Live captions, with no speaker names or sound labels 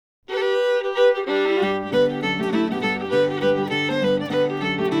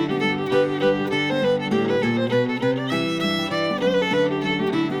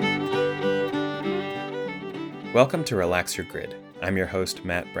Welcome to Relax Your Grid. I'm your host,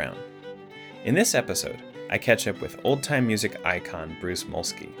 Matt Brown. In this episode, I catch up with old-time music icon Bruce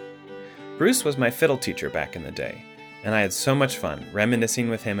Molsky. Bruce was my fiddle teacher back in the day, and I had so much fun reminiscing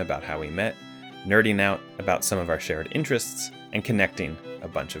with him about how we met, nerding out about some of our shared interests, and connecting a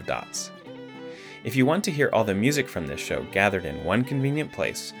bunch of dots. If you want to hear all the music from this show gathered in one convenient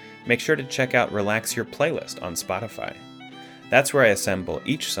place, make sure to check out Relax Your Playlist on Spotify. That's where I assemble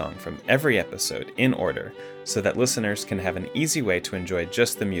each song from every episode in order so that listeners can have an easy way to enjoy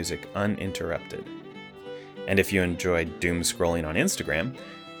just the music uninterrupted. And if you enjoyed doom scrolling on Instagram,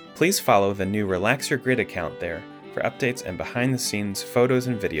 please follow the new Relax Your Grid account there for updates and behind-the-scenes photos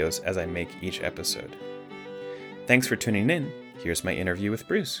and videos as I make each episode. Thanks for tuning in. Here's my interview with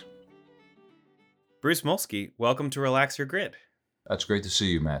Bruce. Bruce Molsky, welcome to Relax Your Grid. That's great to see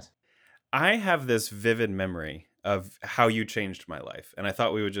you, Matt. I have this vivid memory of how you changed my life, and I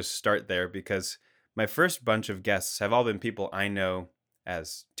thought we would just start there because my first bunch of guests have all been people I know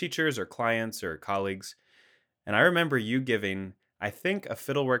as teachers or clients or colleagues, and I remember you giving, I think, a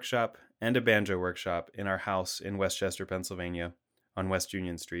fiddle workshop and a banjo workshop in our house in Westchester, Pennsylvania on West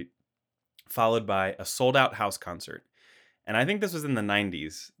Union Street, followed by a sold-out house concert. And I think this was in the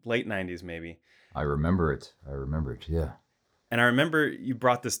 90s, late 90s maybe. I remember it, yeah. And I remember you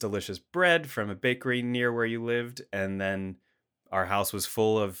brought this delicious bread from a bakery near where you lived, and then our house was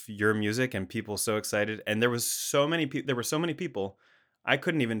full of your music and people so excited. And there were so many people, I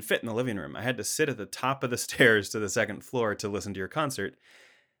couldn't even fit in the living room. I had to sit at the top of the stairs to the second floor to listen to your concert.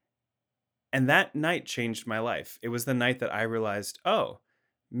 And that night changed my life. It was the night that I realized, oh,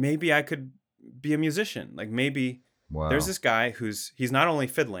 maybe I could be a musician. Like maybe There's this guy he's not only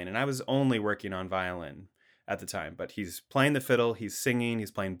fiddling, and I was only working on violin at the time, but he's playing the fiddle, he's singing,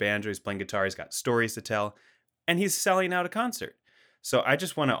 he's playing banjo, he's playing guitar, he's got stories to tell, and he's selling out a concert. So I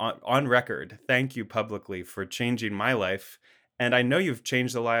just want to, on record, thank you publicly for changing my life. And I know you've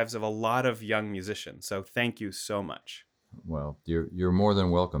changed the lives of a lot of young musicians. So thank you so much. Well, you're more than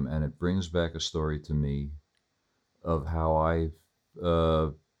welcome. And it brings back a story to me of how I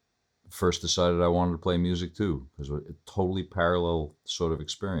first decided I wanted to play music too, because it was a totally parallel sort of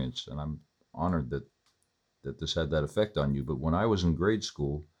experience. And I'm honored that this had that effect on you. But when I was in grade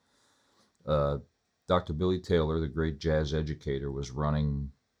school, Dr. Billy Taylor, the great jazz educator, was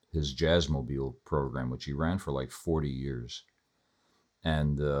running his Jazzmobile program, which he ran for like 40 years.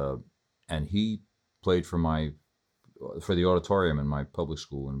 And he played for the auditorium in my public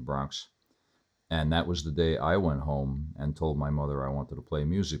school in Bronx. And that was the day I went home and told my mother I wanted to play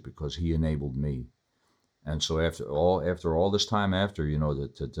music because he enabled me. And so after all this time after,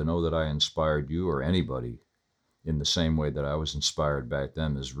 to know that I inspired you or anybody in the same way that I was inspired back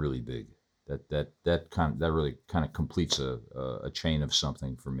then is really big. That really kind of completes a chain of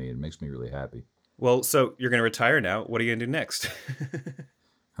something for me. It makes me really happy. Well, so you're going to retire now. What are you going to do next?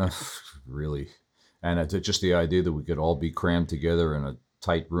 Really. And just the idea that we could all be crammed together in a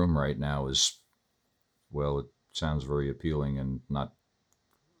tight room right now is, well, it sounds very appealing and not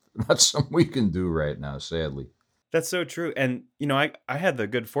something we can do right now, sadly. That's so true. And, I had the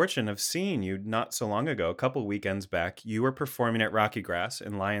good fortune of seeing you not so long ago, a couple weekends back. You were performing at Rocky Grass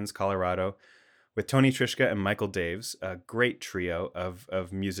in Lyons, Colorado with Tony Trischka and Michael Daves, a great trio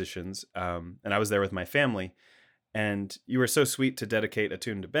of musicians. And I was there with my family. And you were so sweet to dedicate a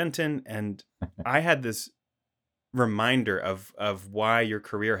tune to Benton. And I had this reminder of why your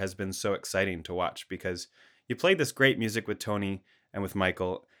career has been so exciting to watch, because you played this great music with Tony and with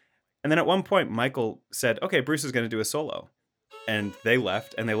Michael. And then at one point, Michael said, okay, Bruce is going to do a solo. And they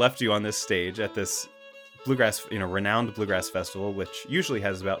left you on this stage at this bluegrass, renowned bluegrass festival, which usually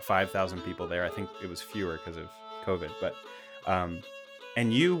has about 5,000 people there. I think it was fewer because of COVID. But,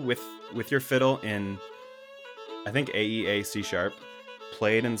 and you with your fiddle in, I think AEA C sharp,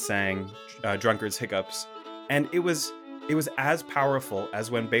 played and sang Drunkard's Hiccups. And it was as powerful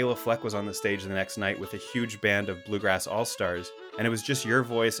as when Bela Fleck was on the stage the next night with a huge band of bluegrass all-stars, and it was just your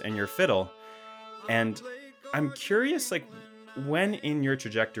voice and your fiddle. And I'm curious, when in your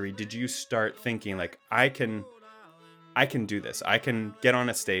trajectory did you start thinking, I can do this. I can get on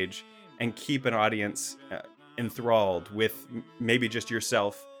a stage and keep an audience enthralled with maybe just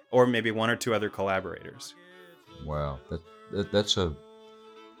yourself or maybe one or two other collaborators? Wow, there's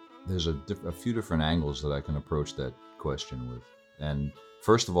a few different angles that I can approach that question with. And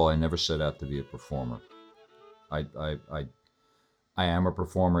first of all, I never set out to be a performer. I am a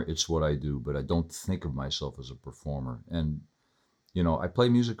performer. It's what I do, but I don't think of myself as a performer. And, I play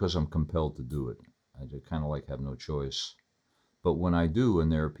music because I'm compelled to do it. I just kind of have no choice. But when I do,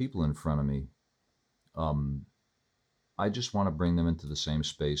 and there are people in front of me, I just want to bring them into the same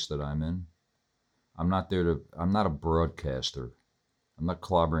space that I'm in. I'm not a broadcaster. I'm not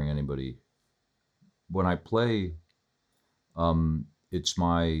clobbering anybody. When I play, it's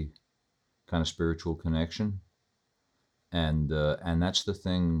my kind of spiritual connection, and that's the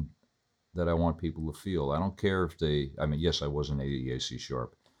thing that I want people to feel. I don't care if they. I mean, yes, I was an AEAC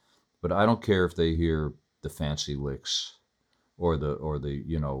sharp, but I don't care if they hear the fancy licks or the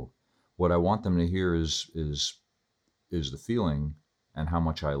what I want them to hear is the feeling and how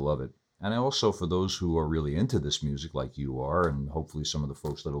much I love it. And also for those who are really into this music, like you are, and hopefully some of the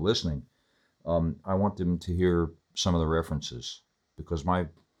folks that are listening, I want them to hear some of the references because my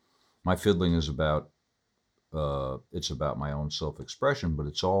fiddling is about it's about my own self-expression, but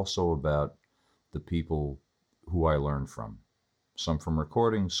it's also about the people who I learn from. Some from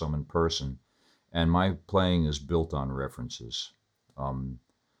recordings, some in person, and my playing is built on references um,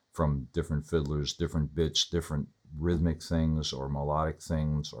 from different fiddlers, different bits, different rhythmic things, or melodic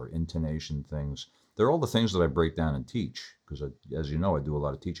things, or intonation things. They're all the things that I break down and teach because, as you know, I do a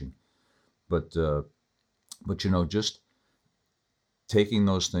lot of teaching. But just taking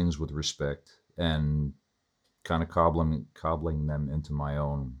those things with respect and kind of cobbling them into my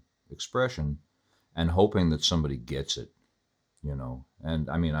own expression and hoping that somebody gets it, And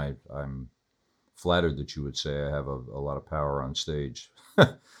I mean, I'm flattered that you would say I have a lot of power on stage.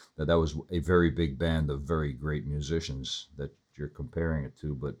 That was a very big band of very great musicians that you're comparing it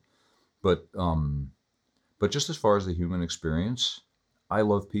to, but but just as far as the human experience, I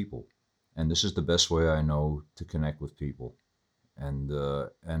love people, and this is the best way I know to connect with people. And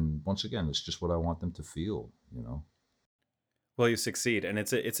once again, it's just what I want them to feel. Well, you succeed, and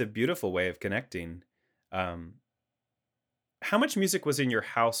it's a beautiful way of connecting. Um, how much music was in your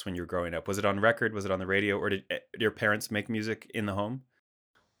house when you were growing up? Was it on record? Was it on the radio? Or did your parents make music in the home?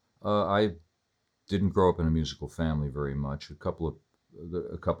 I didn't grow up in a musical family very much. A couple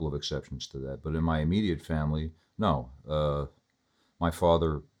of exceptions to that, but in my immediate family, no. My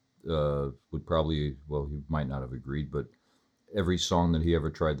father would probably, well, he might not have agreed, but every song that he ever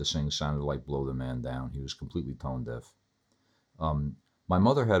tried to sing sounded like "Blow the Man Down." He was completely tone deaf. My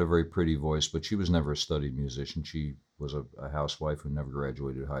mother had a very pretty voice, but she was never a studied musician. She was a housewife who never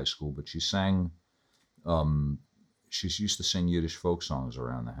graduated high school, but she sang. Um, she used to sing Yiddish folk songs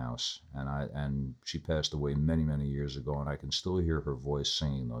around the house, and she passed away many many years ago, and I can still hear her voice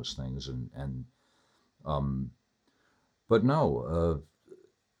singing those things. And um, but no,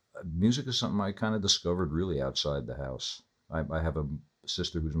 music is something I kind of discovered really outside the house. I have a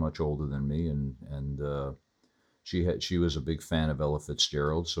sister who's much older than me, and she was a big fan of Ella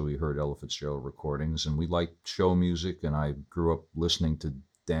Fitzgerald, so we heard Ella Fitzgerald recordings, and we liked show music. And I grew up listening to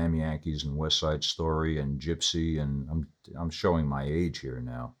Damn Yankees and West Side Story and Gypsy, and I'm showing my age here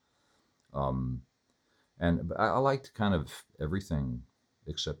now. Um, and I liked kind of everything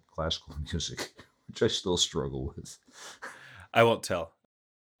except classical music, which I still struggle with. I won't tell.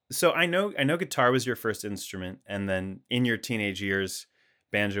 So I know guitar was your first instrument, and then in your teenage years,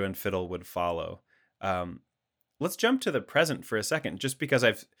 banjo and fiddle would follow. Um, let's jump to the present for a second, just because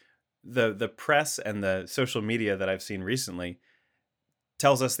I've the press and the social media that I've seen recently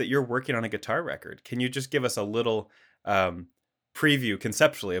tells us that you're working on a guitar record. Can you just give us a little um, preview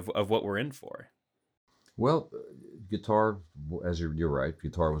conceptually of what we're in for? Well, guitar, as you're right,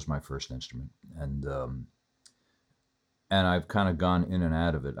 guitar was my first instrument, and I've kind of gone in and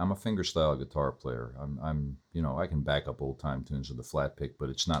out of it. I'm a fingerstyle guitar player. I can back up old time tunes with a flat pick, but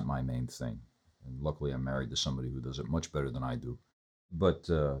it's not my main thing. And luckily, I'm married to somebody who does it much better than I do. But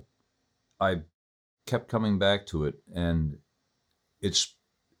I kept coming back to it, and it's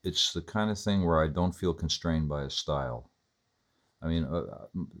it's the kind of thing where I don't feel constrained by a style. I mean,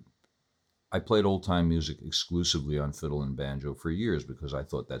 I played old time music exclusively on fiddle and banjo for years because I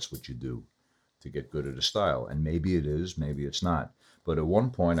thought that's what you do to get good at a style. And maybe it is, maybe it's not. But at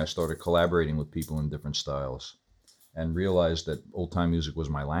one point, I started collaborating with people in different styles and realized that old time music was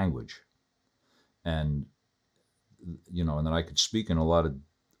my language. And, and that I could speak in a lot of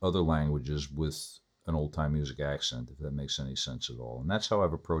other languages with an old time music accent, if that makes any sense at all. And that's how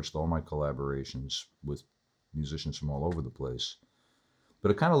I've approached all my collaborations with musicians from all over the place. But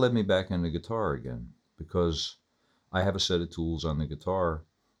it kind of led me back into guitar again because I have a set of tools on the guitar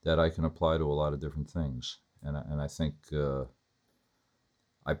that I can apply to a lot of different things. And I think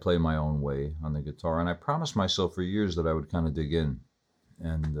I play my own way on the guitar. And I promised myself for years that I would kind of dig in.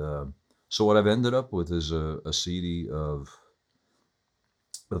 And so what I've ended up with is a CD of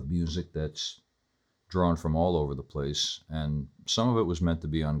music that's drawn from all over the place. And some of it was meant to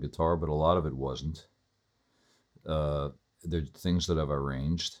be on guitar, but a lot of it wasn't. There are things that I've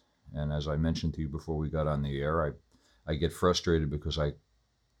arranged. And as I mentioned to you before we got on the air, I get frustrated because I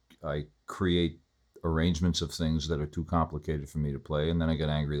create arrangements of things that are too complicated for me to play, and then I get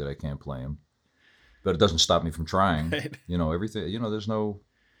angry that I can't play them. But it doesn't stop me from trying. Right. Everything. There's no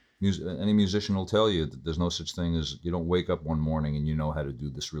any musician will tell you that there's no such thing as you don't wake up one morning and you know how to do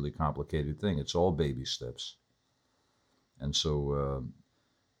this really complicated thing. It's all baby steps. And so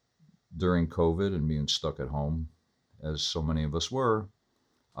during COVID and being stuck at home, as so many of us were,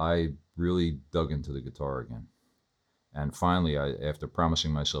 I really dug into the guitar again. And finally, after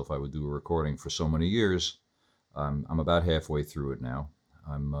promising myself I would do a recording for so many years, I'm about halfway through it now.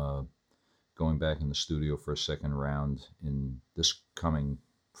 I'm going back in the studio for a second round in this coming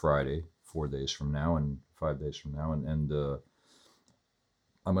Friday, 4 days from now and 5 days from now, and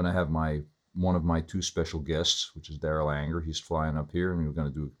I'm going to have one of my two special guests, which is Daryl Anger. He's flying up here, and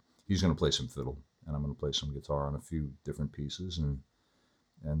he's going to play some fiddle, and I'm going to play some guitar on a few different pieces,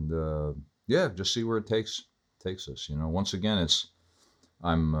 and yeah, just see where it takes us. Once again,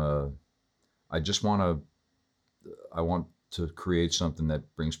 I want to create something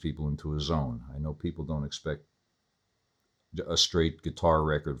that brings people into a zone. I know people don't expect a straight guitar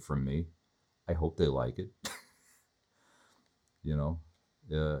record from me. I hope they like it.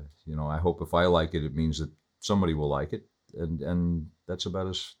 I hope if I like it, it means that somebody will like it, and that's it.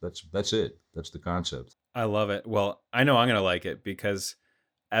 That's the concept. I love it. Well, I know I'm going to like it because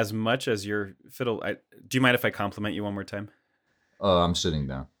as much as your fiddle, do you mind if I compliment you one more time? I'm sitting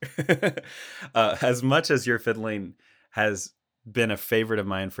down. As much as your fiddling has been a favorite of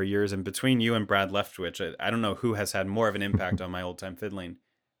mine for years, and between you and Brad Leftwich, I don't know who has had more of an impact on my old time fiddling.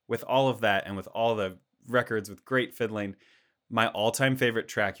 With all of that and with all the records with great fiddling, my all-time favorite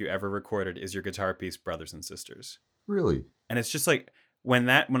track you ever recorded is your guitar piece, Brothers and Sisters. Really? And it's just like when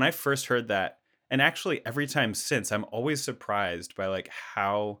I first heard that, and actually every time since, I'm always surprised by like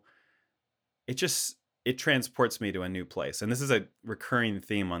how it transports me to a new place. And this is a recurring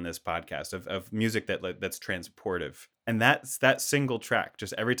theme on this podcast of music that's transportive. And that's that single track.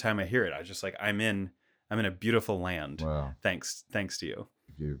 Just every time I hear it, I just like I'm in a beautiful land. Wow. Thanks to you.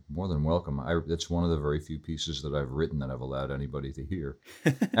 You're more than welcome. It's one of the very few pieces that I've written that I've allowed anybody to hear,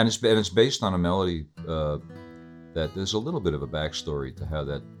 and it's based on a melody that there's a little bit of a backstory to how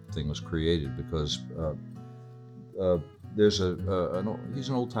that thing was created, because there's he's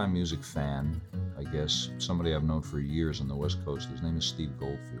an old time music fan, I guess, somebody I've known for years on the West Coast. His name is Steve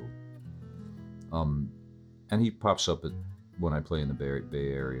Goldfield, and he pops up when I play in the Bay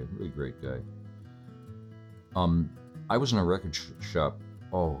Area. Really great guy. I was in a record shop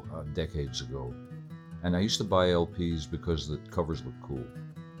decades ago, and I used to buy LPs because the covers looked cool.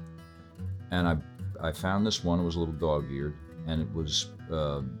 And I found this one. It was a little dog-eared, and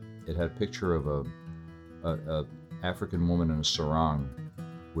it had a picture of a African woman in a sarong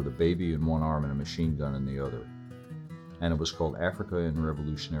with a baby in one arm and a machine gun in the other. And it was called Africa in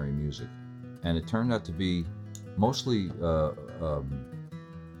Revolutionary Music. And it turned out to be mostly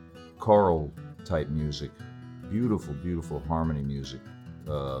choral type music, beautiful, beautiful harmony music,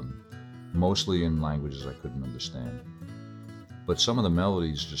 mostly in languages I couldn't understand. But some of the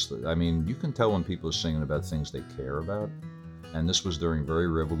melodies you can tell when people are singing about things they care about. And this was during very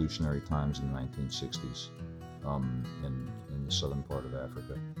revolutionary times in the 1960s in the southern part of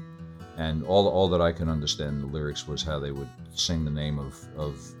Africa. And all that I can understand the lyrics was how they would sing the name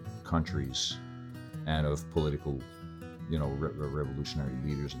of countries and of political, revolutionary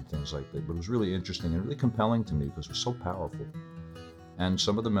leaders and things like that. But it was really interesting and really compelling to me because it was so powerful. And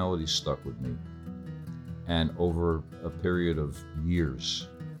some of the melodies stuck with me. And over a period of years,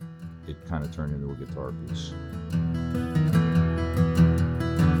 it kind of turned into a guitar piece.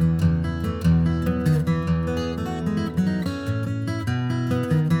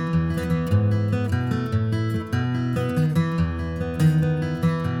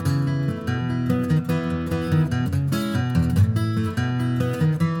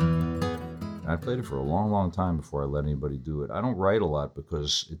 I played it for a long, long time before I let anybody do it. I don't write a lot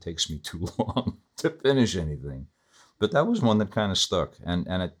because it takes me too long to finish anything. But that was one that kind of stuck. And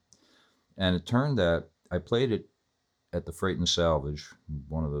it turned out I played it at the Freight and Salvage,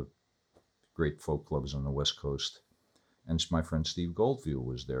 one of the great folk clubs on the West Coast. And my friend Steve Goldfield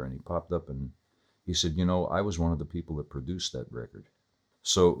was there, and he popped up and he said, I was one of the people that produced that record.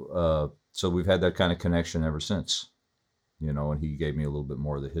 So we've had that kind of connection ever since, and he gave me a little bit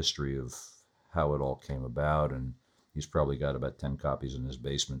more of the history of how it all came about, and he's probably got about 10 copies in his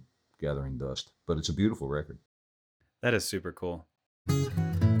basement gathering dust. But it's a beautiful record. That is super cool.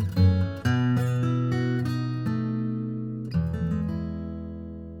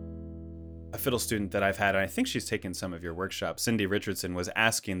 A fiddle student that I've had, and I think she's taken some of your workshops, Cindy Richardson, was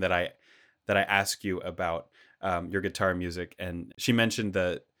asking that I ask you about your guitar music, and she mentioned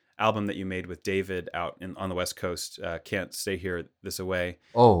the album that you made with David out on the West Coast, Can't Stay Here This Away.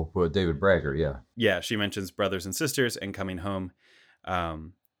 Oh, well, David Bragger, yeah. Yeah, she mentions Brothers and Sisters and Coming Home.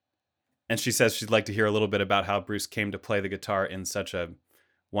 Um, and she says she'd like to hear a little bit about how Bruce came to play the guitar in such a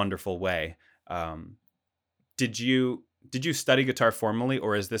wonderful way. Um, did you study guitar formally,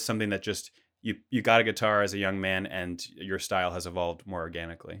 or is this something that just you got a guitar as a young man and your style has evolved more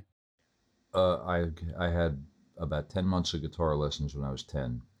organically? I had about 10 months of guitar lessons when I was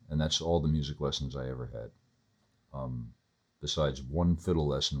 10, and that's all the music lessons I ever had. Besides one fiddle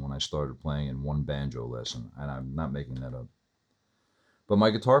lesson when I started playing and one banjo lesson, and I'm not making that up. But my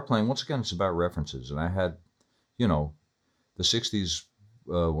guitar playing, once again, it's about references. And I had, you know, the 60s,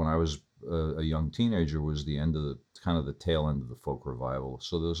 when I was a young teenager, was the end of the kind of the tail end of the folk revival.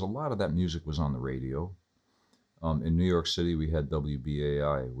 So there was a lot of that music was on the radio. In New York City, we had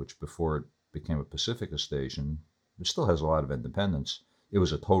WBAI, which before it became a Pacifica station, it still has a lot of independence. It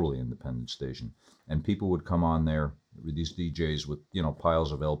was a totally independent station. And people would come on there, these DJs with,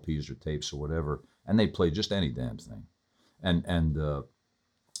 piles of LPs or tapes or whatever, and they'd play just any damn thing. And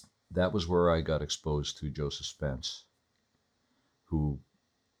that was where I got exposed to Joseph Spence, who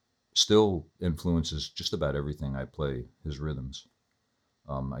still influences just about everything I play, his rhythms.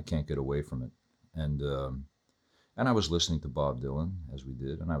 I can't get away from it. And I was listening to Bob Dylan, as we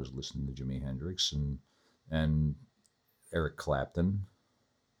did, and I was listening to Jimi Hendrix and Eric Clapton,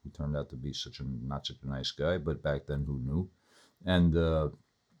 who turned out to be not such a nice guy, but back then, who knew? And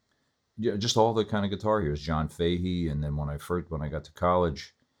yeah, just all the kind of guitar heroes, John Fahey. And then when I got to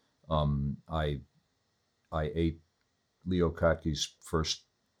college, I ate Leo Kottke's first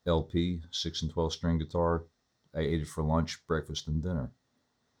LP, 6 and 12 string guitar. I ate it for lunch, breakfast, and dinner.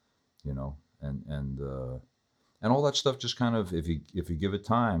 And all that stuff just kind of, if you give it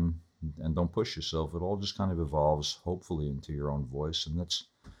time and don't push yourself, it all just kind of evolves, hopefully, into your own voice. And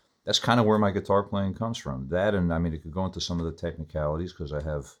that's kind of where my guitar playing comes from. That, and I mean, it could go into some of the technicalities, because I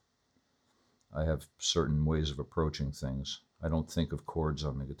have certain ways of approaching things. I don't think of chords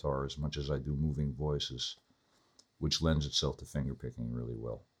on the guitar as much as I do moving voices, which lends itself to finger picking really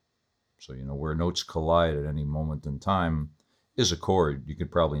well. So, where notes collide at any moment in time is a chord. You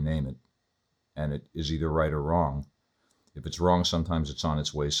could probably name it, and it is either right or wrong. If it's wrong, sometimes it's on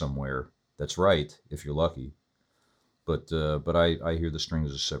its way somewhere that's right, if you're lucky. But I hear the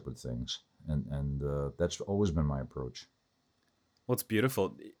strings as separate things, and that's always been my approach. Well, it's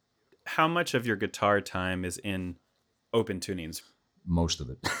beautiful. How much of your guitar time is in open tunings? Most of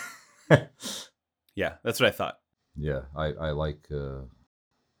it. Yeah, that's what I thought. Yeah, I like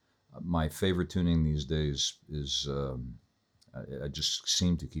my favorite tuning these days is I just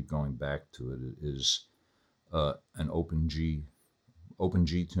seem to keep going back to it. It is an open G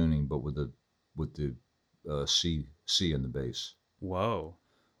tuning, but with the C in the bass. Whoa!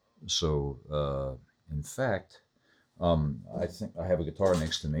 So in fact, I think I have a guitar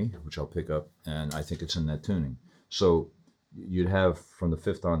next to me, which I'll pick up, and I think it's in that tuning. So you'd have from the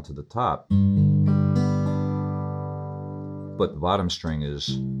fifth on to the top, but the bottom string is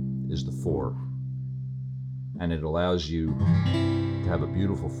the 4, and it allows you to have a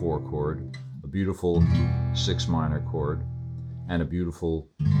beautiful 4 chord, a beautiful 6 minor chord, and a beautiful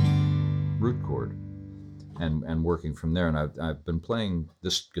root chord, and working from there. And I've been playing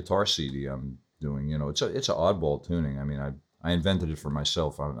this guitar CD I'm doing. It's an oddball tuning. I mean, I invented it for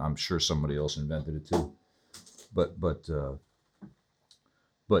myself. I'm sure somebody else invented it too, but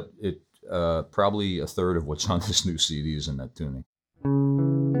it probably a third of what's on this new CD is in that tuning.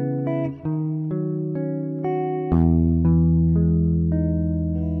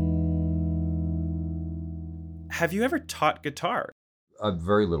 Have you ever taught guitar?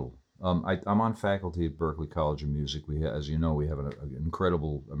 Very little. I'm on faculty at Berklee College of Music. As you know, we have an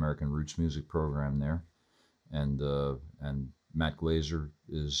incredible American roots music program there, and Matt Glazer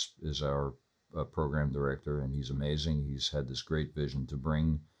is our program director, and he's amazing. He's had this great vision to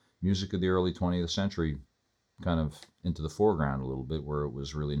bring music of the early 20th century kind of into the foreground a little bit, where it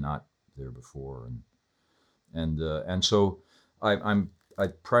was really not there before, and so I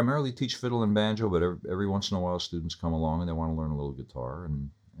primarily teach fiddle and banjo, but every once in a while students come along and they want to learn a little guitar, and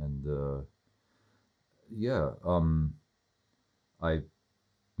I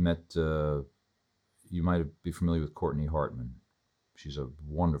met, you might be familiar with Courtney Hartman. She's a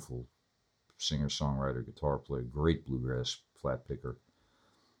wonderful singer-songwriter, guitar player, great bluegrass flat picker.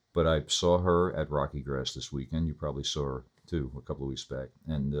 But I saw her at Rocky Grass this weekend. You probably saw her too a couple of weeks back,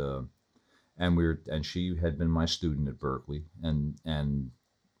 and she had been my student at Berklee, and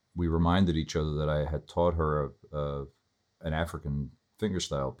we reminded each other that I had taught her an African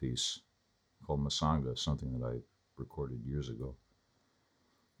fingerstyle piece called Masanga, something that I recorded years ago.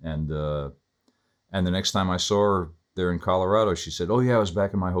 And and the next time I saw her there in Colorado, she said, "Oh yeah, I was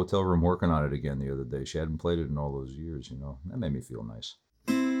back in my hotel room working on it again the other day." She hadn't played it in all those years, you know. That made me feel nice.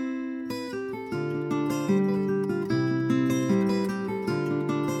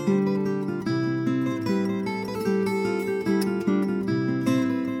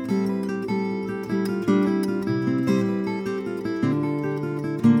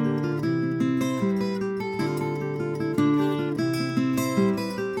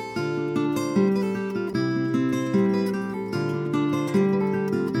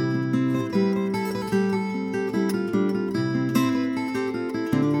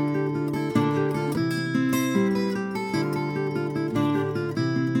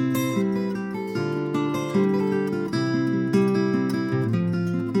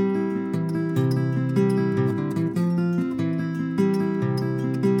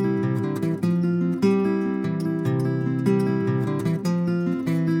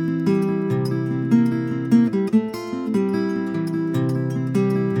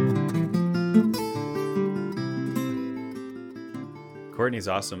 Courtney's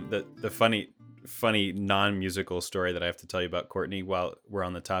awesome. The funny non-musical story that I have to tell you about Courtney while we're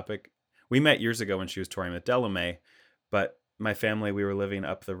on the topic. We met years ago when she was touring with Delamay, but my family, we were living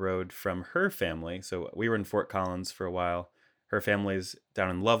up the road from her family. So we were in Fort Collins for a while. Her family's down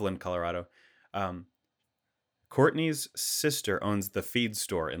in Loveland, Colorado. Um, Courtney's sister owns the feed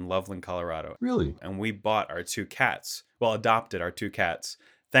store in Loveland, Colorado. Really? And we bought our two cats. Well, adopted our two cats.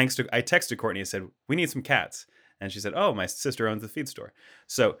 Thanks to I texted Courtney and said, "We need some cats." And she said, "Oh, my sister owns the feed store."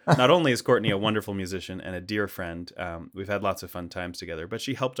 So not only is Courtney a wonderful musician and a dear friend, we've had lots of fun times together, but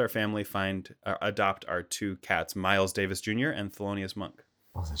she helped our family adopt our two cats, Miles Davis Jr. and Thelonious Monk.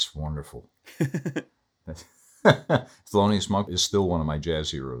 Oh, that's wonderful. Thelonious Monk is still one of my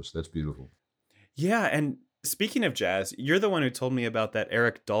jazz heroes. That's beautiful. Yeah, and speaking of jazz, you're the one who told me about that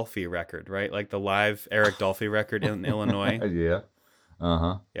Eric Dolphy record, right? Like the live Eric Dolphy record in Illinois. Yeah.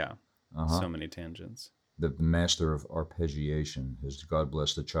 Uh-huh. Yeah. Uh-huh. So many tangents. The master of arpeggiation, his God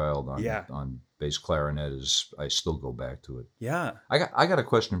Bless the Child on bass clarinet is, I still go back to it. Yeah. I got a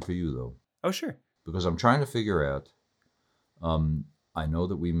question for you though. Oh, sure. Because I'm trying to figure out, I know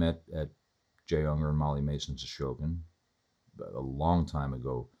that we met at Jay Unger and Molly Mason's Ashokan a long time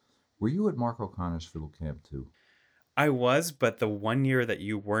ago. Were you at Mark O'Connor's fiddle camp too? I was, but the one year that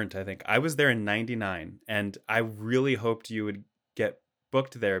you weren't, I think I was there in '99, and I really hoped you would get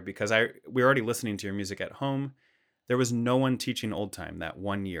booked there because we were already listening to your music at home. There was no one teaching old time that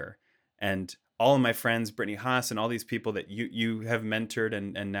one year, and all of my friends, Brittany Haas, and all these people that you have mentored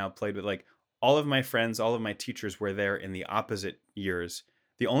and now played with, like all of my friends, all of my teachers were there in the opposite years.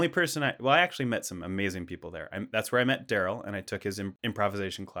 The only person I actually met some amazing people there. That's where I met Daryl, and I took his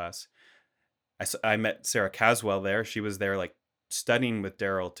improvisation class. I met Sarah Caswell there. She was there like studying with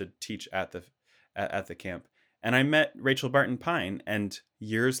Daryl to teach at the camp. And I met Rachel Barton Pine, and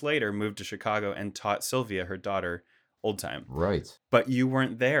years later moved to Chicago and taught Sylvia, her daughter, old time. Right. But you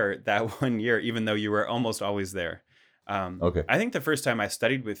weren't there that one year, even though you were almost always there. Okay. I think the first time I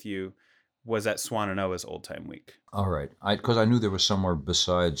studied with you was at Swannanoa's Old Time Week. All right. Because I knew there was somewhere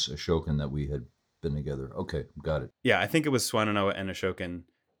besides Ashokan that we had been together. Okay, got it. Yeah, I think it was Swannanoa and Ashokan,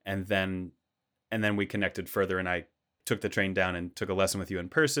 and then we connected further, and I took the train down and took a lesson with you in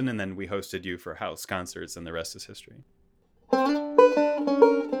person, and then we hosted you for house concerts, and the rest is history.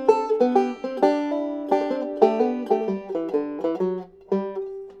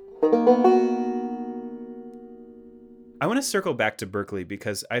 I want to circle back to Berklee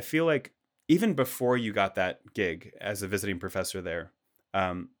because I feel like even before you got that gig as a visiting professor there,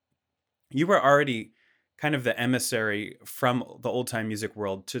 you were already kind of the emissary from the old time music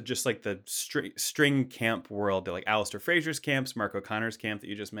world to just like the string camp world, like Alistair Fraser's camps, Mark O'Connor's camp that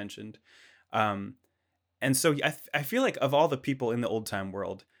you just mentioned. And so I feel like of all the people in the old time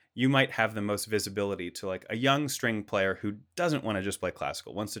world, you might have the most visibility to like a young string player who doesn't want to just play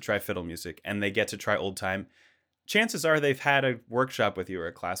classical, wants to try fiddle music, and they get to try old time. Chances are they've had a workshop with you or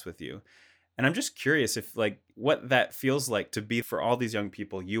a class with you. And I'm just curious if like what that feels like to be for all these young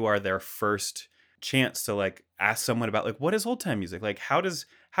people, you are their first chance to like ask someone about like what is old time music, like how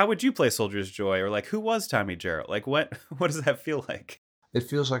would you play Soldier's Joy, or like who was Tommy Jarrett, like what does that feel like? It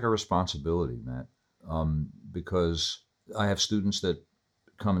feels like a responsibility, Matt, because I have students that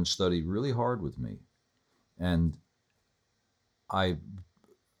come and study really hard with me, and I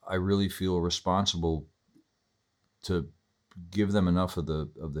really feel responsible to give them enough of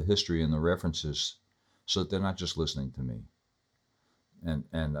the history and the references so that they're not just listening to me,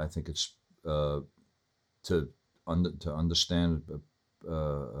 and I think it's to understand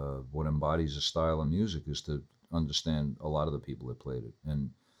what embodies a style of music is to understand a lot of the people that played it, and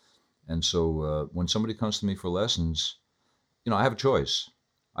And so when somebody comes to me for lessons, I have a choice.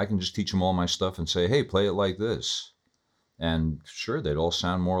 I can just teach them all my stuff and say, hey, play it like this. And sure, they'd all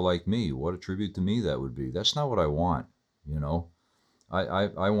sound more like me. What a tribute to me that would be. That's not what I want, you know.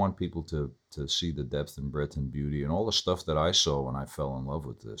 I want people to see the depth and breadth and beauty and all the stuff that I saw when I fell in love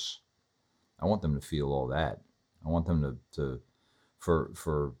with this. I want them to feel all that. I want them to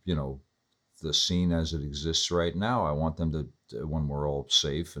for the scene as it exists right now. I want them to when we're all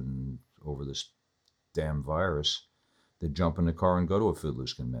safe and over this damn virus, to jump in the car and go to a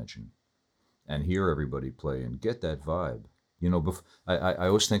fiddlers convention and hear everybody play and get that vibe. I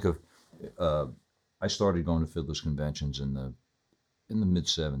always think of uh, I started going to fiddlers conventions in the mid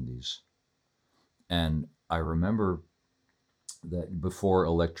 '70s, and I remember that before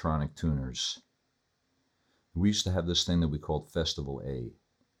electronic tuners, we used to have this thing that we called Festival A.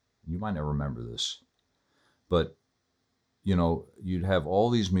 You might not remember this, but you'd have all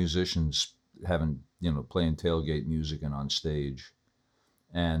these musicians having, playing tailgate music and on stage,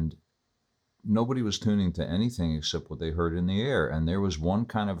 and nobody was tuning to anything except what they heard in the air. And there was one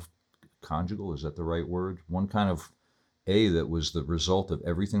kind of conjugal, is that the right word? One kind of A that was the result of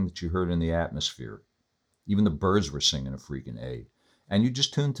everything that you heard in the atmosphere. Even the birds were singing a freaking A. And you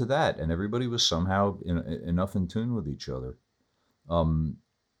just tuned to that, and everybody was somehow enough in tune with each other. Um,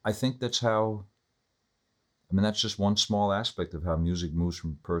 I think that's just one small aspect of how music moves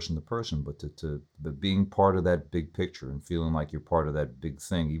from person to person, but but being part of that big picture and feeling like you're part of that big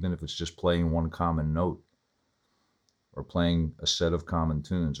thing, even if it's just playing one common note or playing a set of common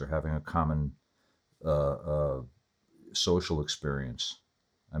tunes or having a common uh, uh, social experience.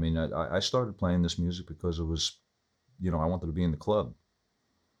 I mean, I started playing this music because it was, I wanted to be in the club.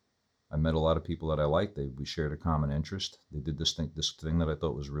 I met a lot of people that I liked. We shared a common interest. They did this thing that I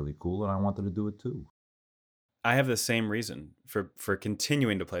thought was really cool, and I wanted to do it too. I have the same reason for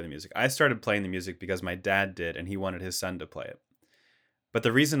continuing to play the music. I started playing the music because my dad did, and he wanted his son to play it. But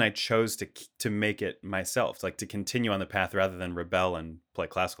the reason I chose to make it myself, like to continue on the path rather than rebel and play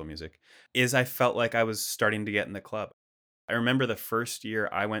classical music, is I felt like I was starting to get in the club. I remember the first year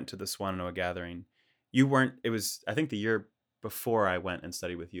I went to the Swannanoa gathering. You weren't. It was, I think, the year before I went and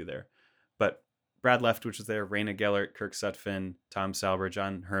studied with you there. But Brad Leftwich was there, Raina Gellert, Kirk Sutphin, Tom Sauber,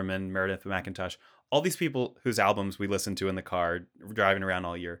 John Herman, Meredith McIntosh. All these people whose albums we listened to in the car driving around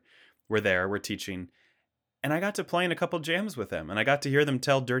all year were there, were teaching. And I got to play in a couple jams with them, and I got to hear them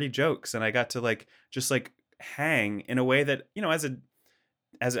tell dirty jokes, and I got to just hang in a way that,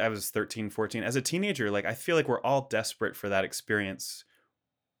 as I was 13, 14, as a teenager, I feel like we're all desperate for that experience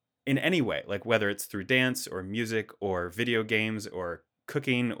in any way, like whether it's through dance or music or video games or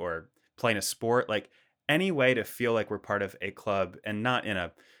cooking or playing a sport, like any way to feel like we're part of a club, and not in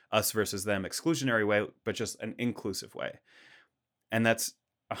a us versus them exclusionary way, but just an inclusive way. And that's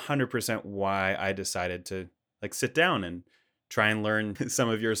 100% why I decided to sit down and try and learn some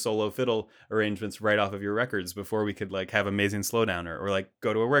of your solo fiddle arrangements right off of your records before we could have Amazing Slowdown or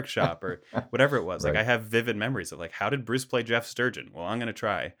go to a workshop or whatever it was. Right. I have vivid memories of how did Bruce play Jeff Sturgeon? Well, I'm going to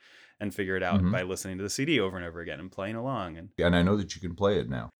try and figure it out by listening to the CD over and over again and playing along. And I know that you can play it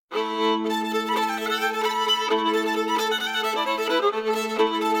now.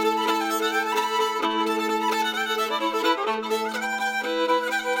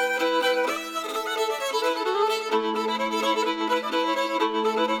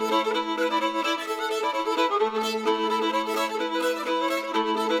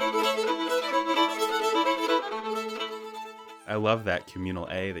 I love that communal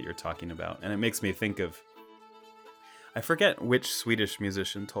A that you're talking about. And it makes me think of, I forget which Swedish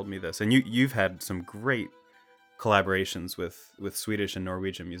musician told me this. And you've had some great collaborations with Swedish and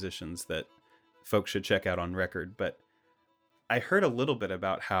Norwegian musicians that folks should check out on record. But I heard a little bit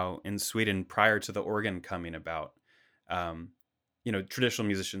about how in Sweden, prior to the organ coming about, traditional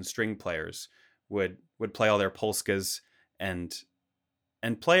musicians, string players would play all their polskas and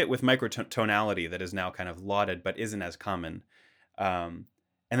play it with microtonality that is now kind of lauded, but isn't as common. And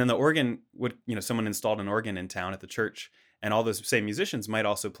then the organ would, someone installed an organ in town at the church, and all those same musicians might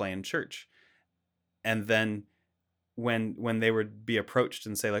also play in church. And then when they would be approached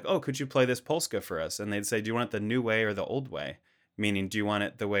and say oh, could you play this polska for us? And they'd say, do you want it the new way or the old way? Meaning, do you want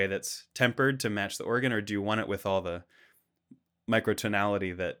it the way that's tempered to match the organ, or do you want it with all the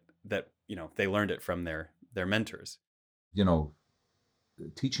microtonality that they learned it from their mentors?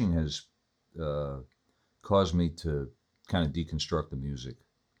 Teaching has caused me to kind of deconstruct the music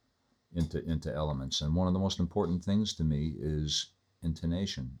into elements, and one of the most important things to me is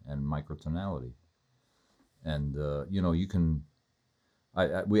intonation and microtonality. And you can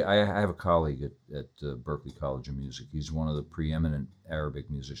I have a colleague at Berklee College of Music. He's one of the preeminent Arabic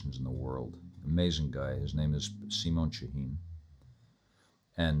musicians in the world. Amazing guy. His name is Simon Shaheen,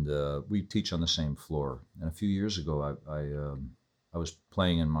 and we teach on the same floor. And a few years ago, I was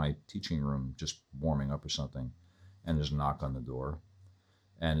playing in my teaching room, just warming up or something, and there's a knock on the door,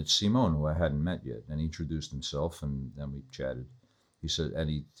 and it's Simon, who I hadn't met yet, and he introduced himself, and then we chatted. He said, and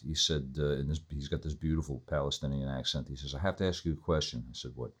he said, he's got this beautiful Palestinian accent. He says, "I have to ask you a question." I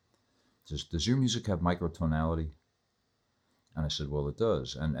said, "What?" He says, "Does your music have microtonality?" And I said, "Well, it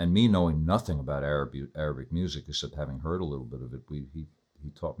does." And me knowing nothing about Arabic music except having heard a little bit of it, he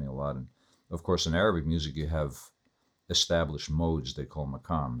taught me a lot. And of course, in Arabic music, you have established modes they call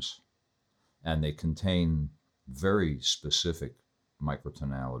maqams, and they contain very specific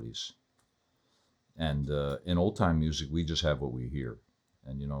microtonalities. And in old time music, we just have what we hear.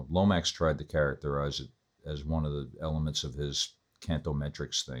 And Lomax tried to characterize it as one of the elements of his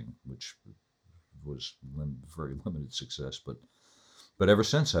cantometrics thing, which was very limited success. But ever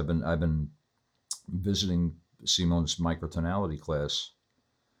since, I've been visiting Simon's microtonality class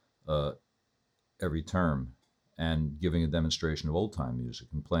uh, every term and giving a demonstration of old time music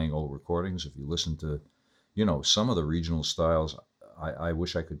and playing old recordings. If you listen to, some of the regional styles, I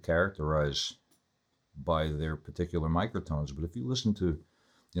wish I could characterize by their particular microtones. But if you listen to,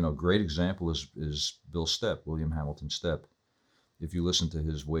 great example is Bill Stepp, William Hamilton Stepp. If you listen to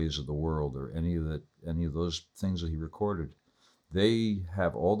his Ways of the World or any of those things that he recorded, they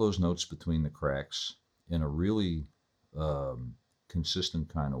have all those notes between the cracks in a really consistent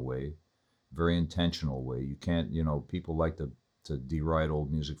kind of way, very intentional way. You can't, people like to deride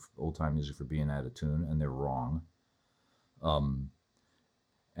old time music for being out of tune, and they're wrong.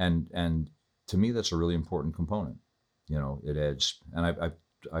 And to me, that's a really important component. It adds, and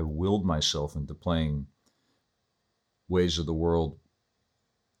I willed myself into playing Ways of the World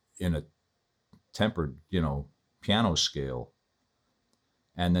in a tempered, piano scale,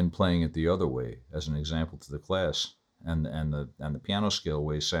 and then playing it the other way as an example to the class. And the piano scale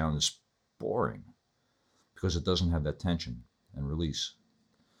way sounds boring because it doesn't have that tension and release.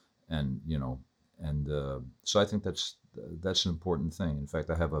 And so I think that's an important thing. In fact,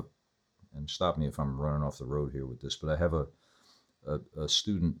 I have and stop me if I'm running off the road here with this, but I have a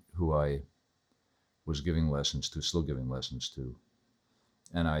student who I was giving lessons to, still giving lessons to,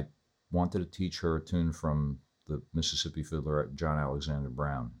 and I wanted to teach her a tune from the Mississippi fiddler John Alexander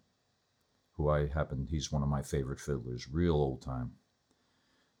Brown, he's one of my favorite fiddlers, real old time.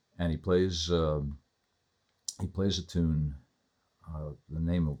 And he plays a tune. The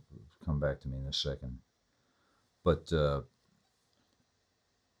name will come back to me in a second. But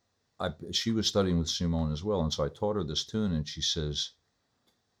she was studying with Simon as well, and so I taught her this tune, and she says,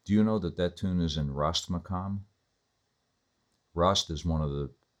 "Do you know that tune is in Rast Makam?" Rast is one of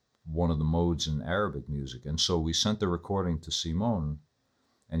the modes in Arabic music, and so we sent the recording to Simon,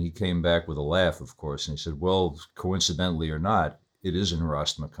 and he came back with a laugh, of course, and he said, "Well, coincidentally or not, it is in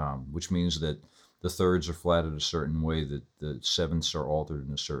Rast Makam, which means that the thirds are flatted a certain way, that the sevenths are altered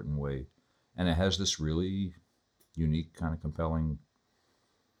in a certain way, and it has this really unique, kind of compelling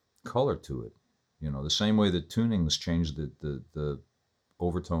color to it. The same way that tunings change the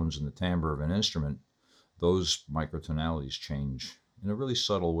overtones and the timbre of an instrument, those microtonalities change in a really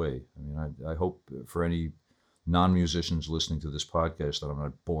subtle way. I mean, I hope for any non-musicians listening to this podcast that I'm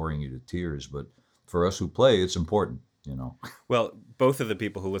not boring you to tears, but for us who play, it's important. Well, both of the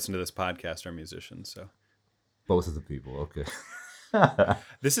people who listen to this podcast are musicians, so. Both of the people, okay.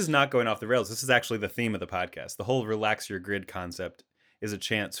 This is not going off the rails. This is actually the theme of the podcast. The whole relax your grid concept is a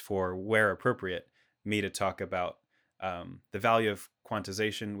chance for, where appropriate, me to talk about the value of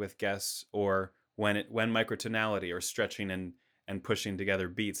quantization with guests, or when microtonality or stretching and pushing together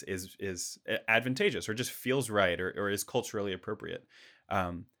beats is advantageous, or just feels right, or is culturally appropriate.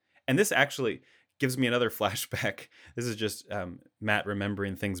 And this actually gives me another flashback. This is just Matt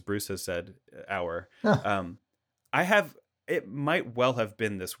remembering things Bruce has said. It might well have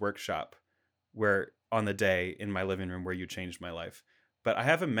been this workshop where, on the day in my living room where you changed my life. But I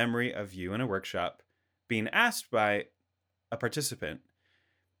have a memory of you in a workshop being asked by a participant.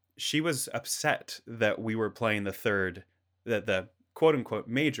 She was upset that we were playing the quote unquote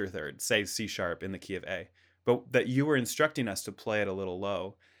major third, say C sharp in the key of A, but that you were instructing us to play it a little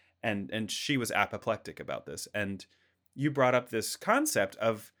low. And she was apoplectic about this. And you brought up this concept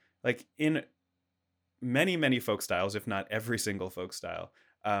of, like, in many, many folk styles, if not every single folk style,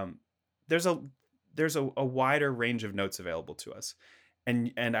 there's a wider range of notes available to us.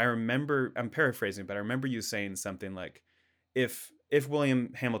 And I remember, I'm paraphrasing, but I remember you saying something like, if if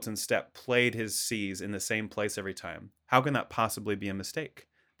William Hamilton's step played his C's in the same place every time, how can that possibly be a mistake?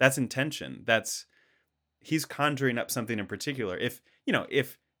 That's intention. That's he's conjuring up something in particular. If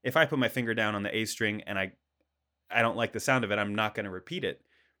if I put my finger down on the A string and I don't like the sound of it, I'm not going to repeat it.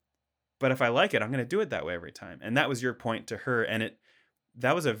 But if I like it, I'm going to do it that way every time. And that was your point to her, and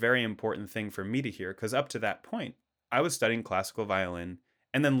that was a very important thing for me to hear, because up to that point, I was studying classical violin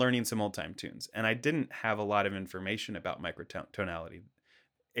and then learning some old time tunes, and I didn't have a lot of information about microtonality,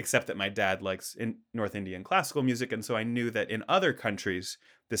 except that my dad likes in North Indian classical music, and so I knew that in other countries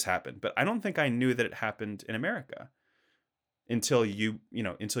this happened, but I don't think I knew that it happened in America until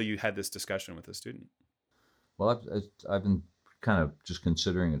until you had this discussion with a student. Well, I've been kind of just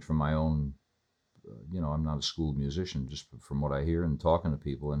considering it from my own. I'm not a school musician, just from what I hear and talking to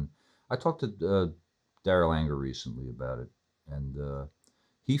people. And I talked to Daryl Anger recently about it, and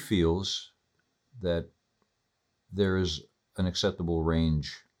he feels that there is an acceptable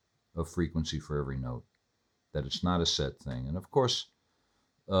range of frequency for every note, that it's not a set thing. And of course,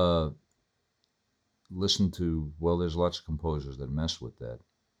 uh, there's lots of composers that mess with that.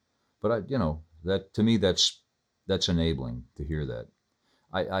 But that to me, that's enabling to hear that.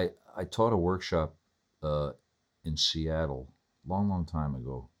 I taught a workshop uh, in Seattle long, long time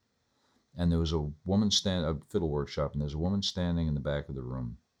ago, and there was a a fiddle workshop, and there's a woman standing in the back of the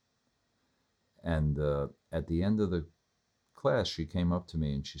room. And at the end of the class, she came up to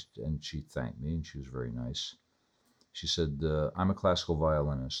me and she thanked me, and she was very nice. She said, "I'm a classical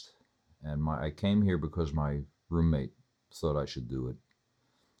violinist, and I came here because my roommate thought I should do it."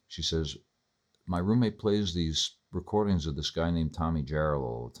 She says, "My roommate plays these recordings of this guy named Tommy Jarrell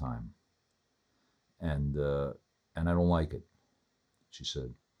all the time, and I don't like it." She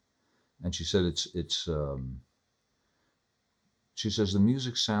said, and she said she says the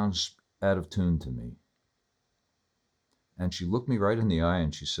music sounds out of tune to me. And she looked me right in the eye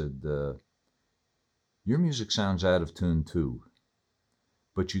and she said, "Your music sounds out of tune too,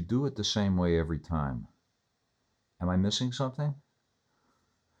 but you do it the same way every time. Am I missing something?"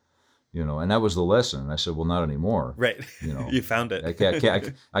 And that was the lesson. And I said, "Well, not anymore." Right. You found it. I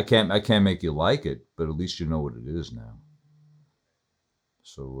can't make you like it, but at least you know what it is now.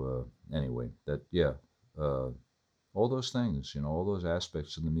 So anyway, all those things, all those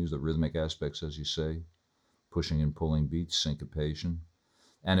aspects of the music, the rhythmic aspects, as you say, pushing and pulling beats, syncopation.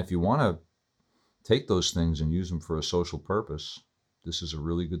 And if you want to take those things and use them for a social purpose, this is a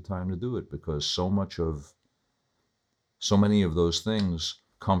really good time to do it, because so many of those things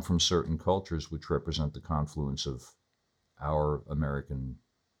come from certain cultures which represent the confluence of our American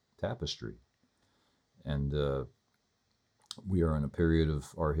tapestry. And we are in a period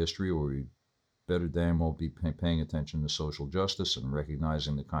of our history where we better damn well be paying attention to social justice and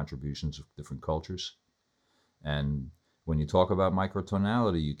recognizing the contributions of different cultures. And when you talk about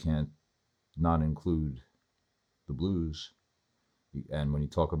microtonality, you can't not include the blues. And when you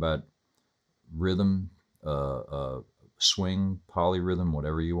talk about rhythm, swing, polyrhythm,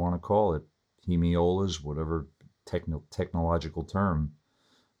 whatever you want to call it, hemiolas, whatever technological term,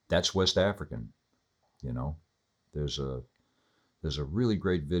 that's West African. There's a really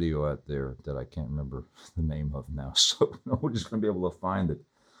great video out there that I can't remember the name of now, so nobody's going to be able to find it.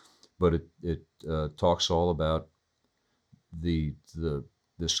 But it talks all about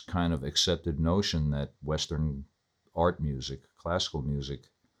this kind of accepted notion that Western art music, classical music,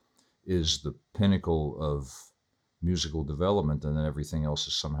 is the pinnacle of musical development, and then everything else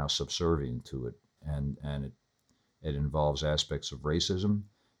is somehow subservient to it. And it involves aspects of racism.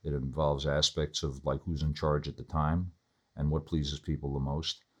 It involves aspects of like who's in charge at the time and what pleases people the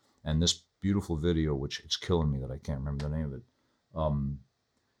most. And this beautiful video, which it's killing me that I can't remember the name of it,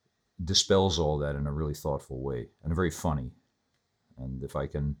 dispels all that in a really thoughtful way and very funny. And if I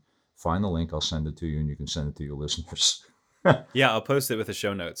can find the link, I'll send it to you, and you can send it to your listeners. Yeah, I'll post it with the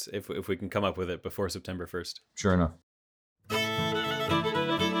show notes if we can come up with it before September 1st. Sure enough.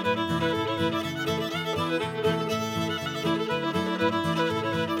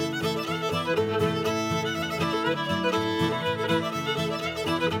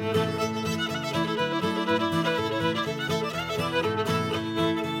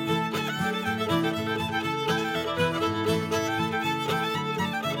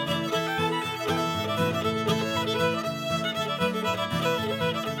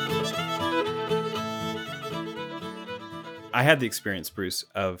 I had the experience, Bruce,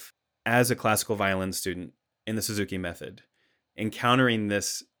 of as a classical violin student in the Suzuki method, encountering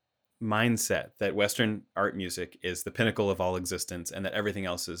this mindset that Western art music is the pinnacle of all existence and that everything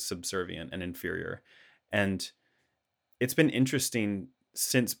else is subservient and inferior. And it's been interesting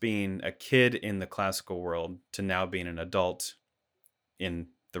since being a kid in the classical world to now being an adult in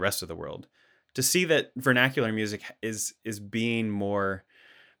the rest of the world, to see that vernacular music is being more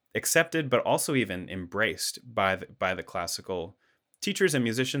accepted, but also even embraced by the classical teachers and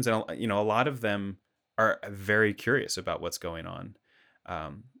musicians, and a lot of them are very curious about what's going on.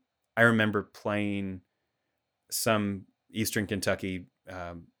 Um, I remember playing some Eastern Kentucky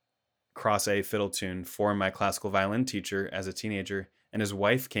cross A fiddle tune for my classical violin teacher as a teenager, and his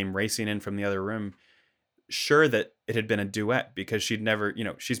wife came racing in from the other room, sure that it had been a duet, because she'd never,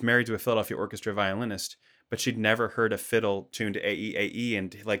 she's married to a Philadelphia orchestra violinist, but she'd never heard a fiddle tuned to AE,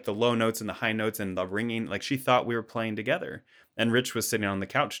 and like the low notes and the high notes and the ringing. Like, she thought we were playing together. And Rich was sitting on the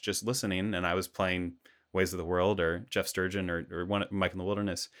couch just listening, and I was playing Ways of the World or Jeff Sturgeon or one Mike in the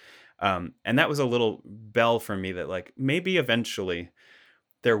Wilderness. And that was a little bell for me that, like, maybe eventually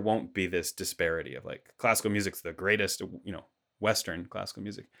there won't be this disparity of like classical music's the greatest, Western classical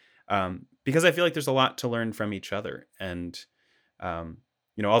music. Because I feel like there's a lot to learn from each other, and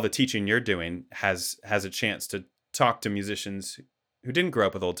all the teaching you're doing has a chance to talk to musicians who didn't grow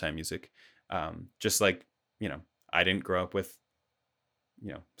up with old time music, just like I didn't grow up with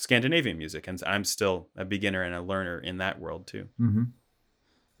Scandinavian music, and I'm still a beginner and a learner in that world too. Mm-hmm.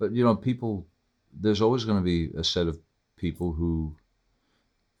 But people, there's always going to be a set of people who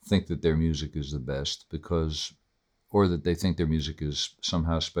think that their music is the best or that they think their music is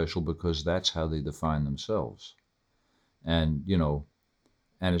somehow special because that's how they define themselves. And,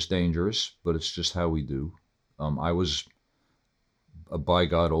 and it's dangerous, but it's just how we do. I was a by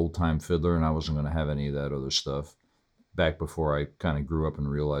God old time fiddler, and I wasn't going to have any of that other stuff back before I kind of grew up and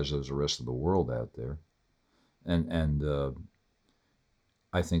realized there was the rest of the world out there. And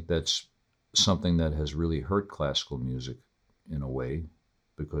I think that's something that has really hurt classical music in a way,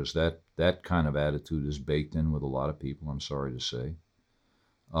 because that kind of attitude is baked in with a lot of people, I'm sorry to say.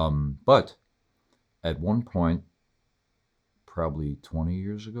 But at one point, probably 20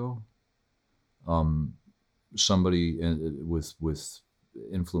 years ago, somebody with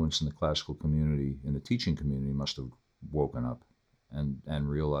influence in the classical community, in the teaching community, must have woken up and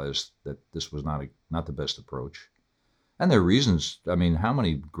realized that this was not the best approach. And there are reasons. I mean, how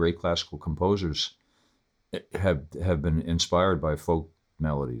many great classical composers have been inspired by folk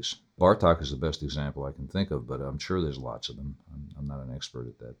melodies? Bartók is the best example I can think of, but I'm sure there's lots of them. I'm not an expert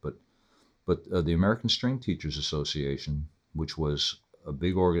at that. But the American String Teachers Association, which was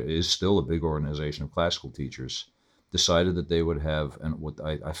is still a big organization of classical teachers, decided that they would have, and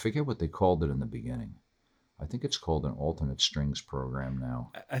I forget what they called it in the beginning. I think it's called an alternate strings program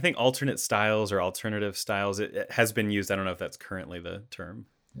now. I think alternate styles or alternative styles, it has been used. I don't know if that's currently the term.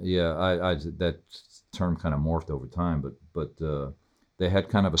 Yeah, that term kind of morphed over time, but they had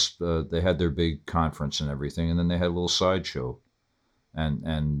kind of they had their big conference and everything, and then they had a little sideshow,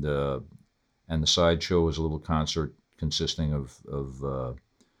 and the sideshow was a little concert consisting of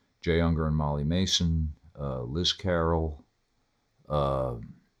Jay Unger and Molly Mason, Liz Carroll, a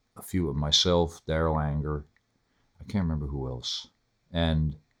few of myself, Daryl Anger, I can't remember who else,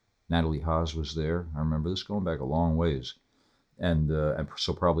 and Natalie Haas was there. I remember this going back a long ways, and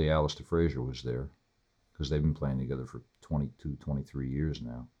so probably Alistair Fraser was there, because they've been playing together for 22, 23 years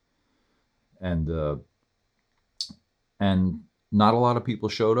now, and not a lot of people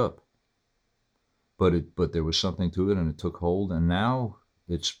showed up, but there was something to it, and it took hold, and now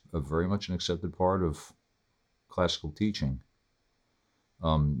it's very much an accepted part of classical teaching.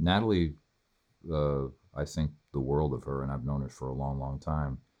 Natalie, I think the world of her, and I've known her for a long, long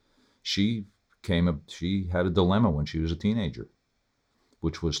time. She had a dilemma when she was a teenager,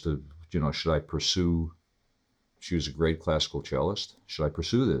 which was to, should I pursue, she was a great classical cellist, should I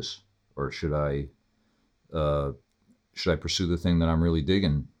pursue this? Or should I pursue the thing that I'm really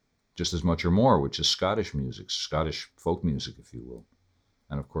digging just as much or more, which is Scottish music, Scottish folk music, if you will.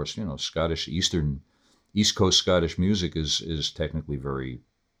 And of course, Scottish, East Coast Scottish music is technically very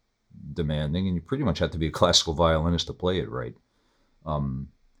demanding, and you pretty much have to be a classical violinist to play it right.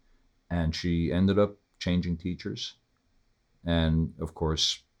 And she ended up changing teachers. And of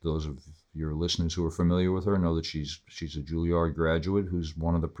course, those of your listeners who are familiar with her know that she's a Juilliard graduate who's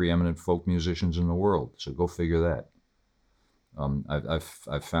one of the preeminent folk musicians in the world. So go figure that.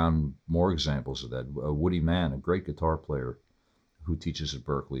 I've found more examples of that. Woody Mann, a great guitar player who teaches at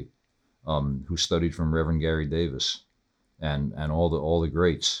Berklee, who studied from Reverend Gary Davis, and all the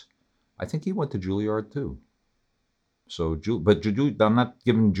greats. I think he went to Juilliard too. So, but I'm not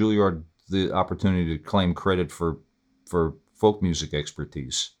giving Juilliard the opportunity to claim credit for folk music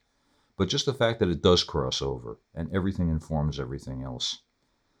expertise, but just the fact that it does cross over and everything informs everything else.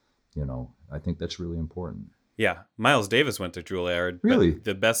 I think that's really important. Yeah, Miles Davis went to Juilliard. Really?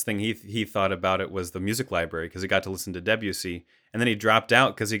 The best thing he thought about it was the music library, because he got to listen to Debussy, and then he dropped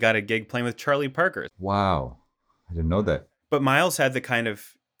out because he got a gig playing with Charlie Parker. Wow. I didn't know that. But Miles had the kind of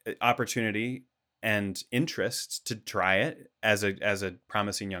opportunity and interest to try it as a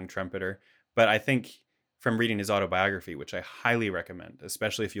promising young trumpeter. But I think from reading his autobiography, which I highly recommend,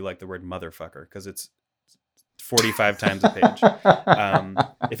 especially if you like the word motherfucker, because it's 45 times a page.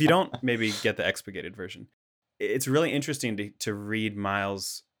 If you don't, maybe get the expurgated version. It's really interesting to read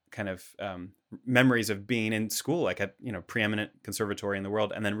Miles' kind of memories of being in school, like at preeminent conservatory in the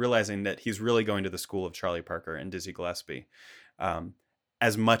world, and then realizing that he's really going to the school of Charlie Parker and Dizzy Gillespie,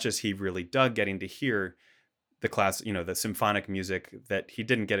 as much as he really dug getting to hear the the symphonic music that he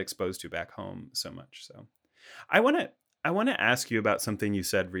didn't get exposed to back home so much. So I want to ask you about something you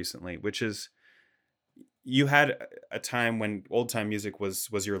said recently, which is you had a time when old time music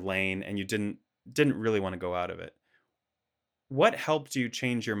was your lane and you didn't really want to go out of it. What helped you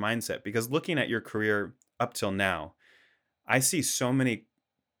change your mindset? Because looking at your career up till now, I see so many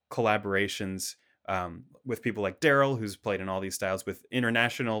collaborations with people like Daryl, who's played in all these styles, with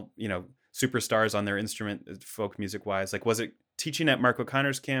international, superstars on their instrument, folk music wise. Like, was it teaching at Mark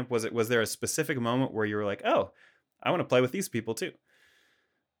O'Connor's camp? Was there a specific moment where you were like, oh, I want to play with these people too?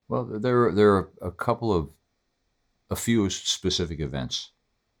 Well, there are a few specific events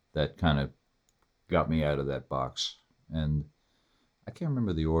that kind of got me out of that box, and I can't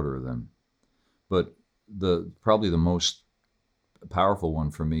remember the order of them, but probably the most powerful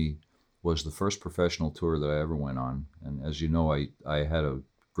one for me was the first professional tour that I ever went on. And as you know, I had a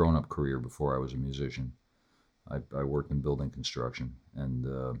grown-up career before I was a musician. I worked in building construction, and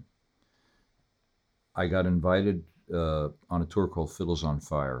I got invited on a tour called Fiddles on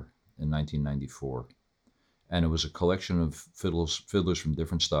Fire in 1994. And it was a collection of fiddlers from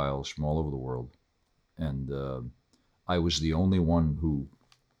different styles from all over the world. And I was the only one who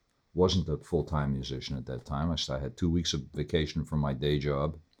wasn't a full-time musician at that time. I had 2 weeks of vacation from my day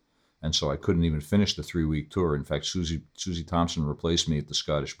job, and so I couldn't even finish the 3-week tour. In fact, Susie Thompson replaced me at the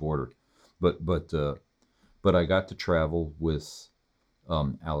Scottish border. But I got to travel with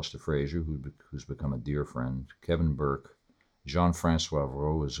Alistair Fraser, who's become a dear friend, Kevin Burke, Jean-Francois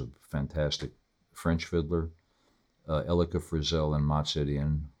Rowe is a fantastic French fiddler, Elika Frizzell and Mats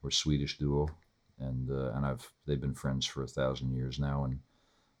Edian were a Swedish duo, and they've been friends for 1,000 years now.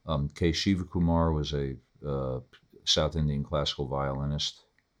 And K. Shivakumar was a South Indian classical violinist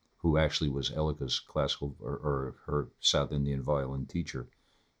who actually was Elika's classical or her South Indian violin teacher.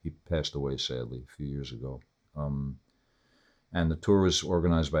 He passed away sadly a few years ago. And the tour was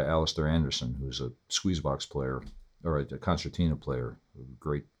organized by Alistair Anderson, who's a squeezebox player or a concertina player, a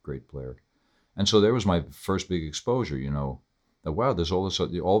great player. And so there was my first big exposure, that wow, there's all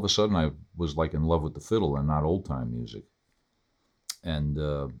of a sudden I was like in love with the fiddle and not old time music. And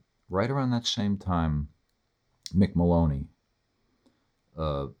right around that same time, Mick Maloney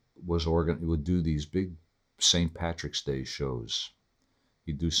would do these big St. Patrick's Day shows.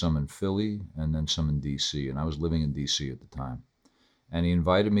 He'd do some in Philly and then some in D.C., and I was living in D.C. at the time. And he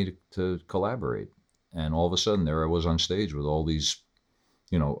invited me to collaborate. And all of a sudden, there I was on stage with all these,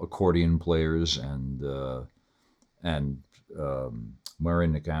 accordion players and Murray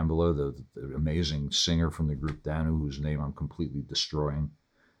Nicambula, the amazing singer from the group Danu, whose name I'm completely destroying,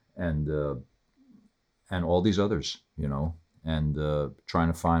 and all these others, and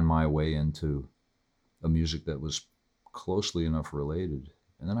trying to find my way into a music that was closely enough related.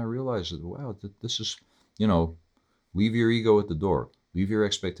 And then I realized that, wow, this is, leave your ego at the door, leave your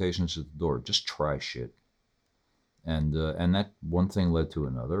expectations at the door, just try shit. And that one thing led to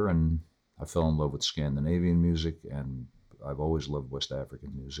another, and I fell in love with Scandinavian music, and I've always loved West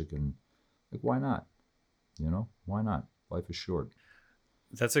African music, and why not? Why not? Life is short.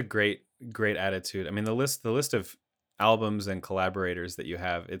 That's a great attitude. I mean, the list of albums and collaborators that you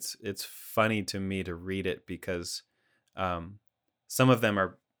have, it's funny to me to read it because some of them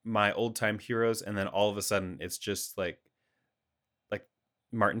are my old time heroes, and then all of a sudden it's just like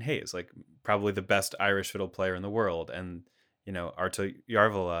Martin Hayes, like probably the best Irish fiddle player in the world, and Arto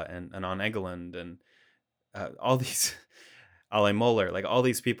Jarvola and On Egeland and all these Ale Moller, like all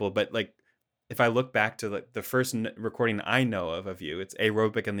these people. But like if I look back to the first recording I know of you, it's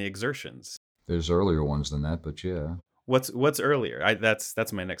Aerobic and the Exertions. There's earlier ones than that, but yeah. What's earlier?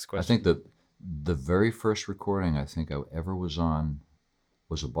 That's my next question. I think that the very first recording I think I ever was on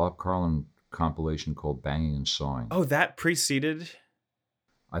was a Bob Carlin compilation called Banging and Sawing. Oh, that preceded?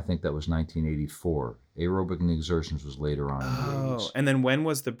 I think that was 1984. Aerobic and the Exertions was later on in the 80s. And then when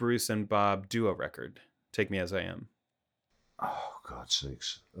was the Bruce and Bob duo record, Take Me As I Am? Oh, God's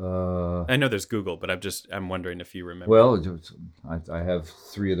sakes. I know there's Google, but I'm wondering if you remember. Well, I have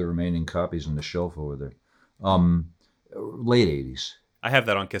 3 of the remaining copies on the shelf over there. Late 80s. I have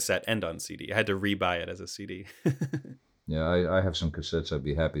that on cassette and on CD. I had to rebuy it as a CD. Yeah, I have some cassettes I'd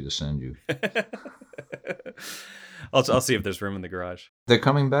be happy to send you. I'll see if there's room in the garage. They're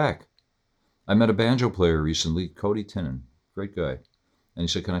coming back. I met a banjo player recently, Cody Tinnan, great guy. And he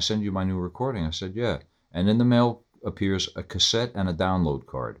said, "Can I send you my new recording?" I said, "Yeah." And in the mail appears a cassette and a download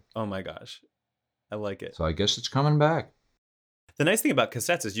card. Oh my gosh. I like it. So I guess it's coming back. The nice thing about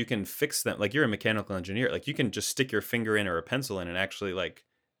cassettes is you can fix them. Like, you're a mechanical engineer. Like, you can just stick your finger in or a pencil in and actually, like,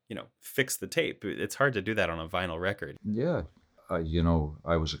 fix the tape. It's hard to do that on a vinyl record. Yeah.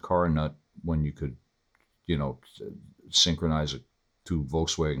 I was a car nut when you could, synchronize two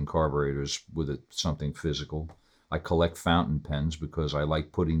Volkswagen carburetors with something physical. I collect fountain pens because I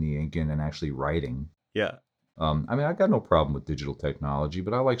like putting the ink in and actually writing. Yeah. I got no problem with digital technology,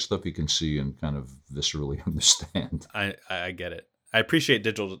 but I like stuff you can see and kind of viscerally understand. I get it. I appreciate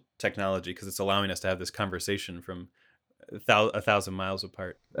digital technology because it's allowing us to have this conversation from a 1,000 miles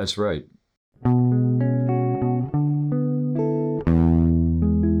apart. That's right.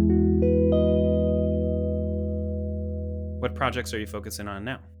 What projects are you focusing on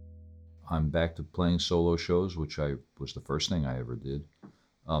now? I'm back to playing solo shows, which was the first thing I ever did.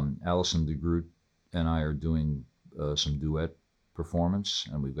 Alison DeGroot and I are doing some duet performance,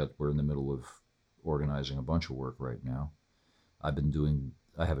 and we're in the middle of organizing a bunch of work right now. I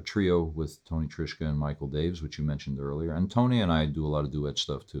have a trio with Tony Trischka and Michael Daves, which you mentioned earlier, and Tony and I do a lot of duet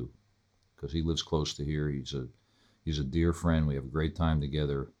stuff too, because he lives close to here. He's a dear friend. We have a great time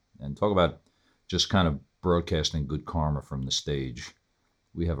together, and talk about just kind of broadcasting good karma from the stage.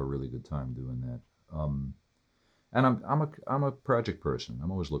 We have a really good time doing that. And I'm a project person. I'm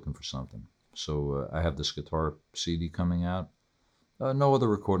always looking for something. So I have this guitar CD coming out. No other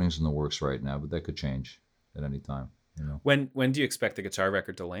recordings in the works right now, but that could change at any time. When do you expect the guitar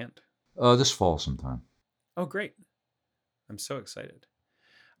record to land? This fall sometime. Oh, great. I'm so excited.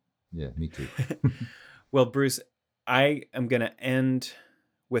 Yeah, me too. Well, Bruce, I am going to end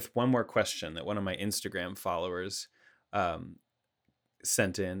with one more question that one of my Instagram followers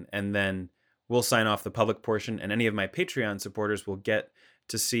sent in, and then we'll sign off the public portion, and any of my Patreon supporters will get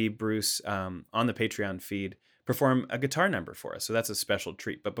to see Bruce on the Patreon feed perform a guitar number for us. So that's a special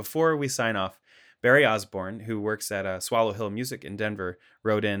treat. But before we sign off, Barry Osborne, who works at Swallow Hill Music in Denver,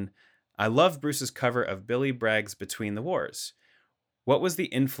 wrote in, "I love Bruce's cover of Billy Bragg's Between the Wars. What was the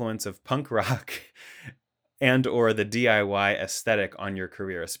influence of punk rock and or the DIY aesthetic on your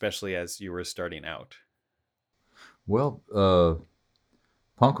career, especially as you were starting out?" Well,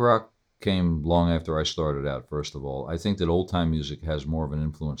 punk rock came long after I started out, first of all. I think that old-time music has more of an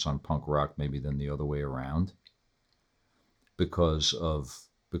influence on punk rock maybe than the other way around, because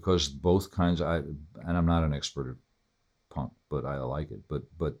both kinds, and I'm not an expert at punk, but I like it, but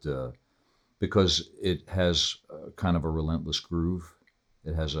because it has kind of a relentless groove.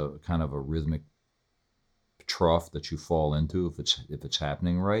 It has a kind of a rhythmic trough that you fall into if it's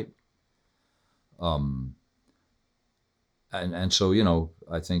happening right. And so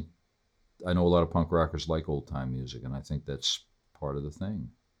I think I know a lot of punk rockers like old time music, and I think that's part of the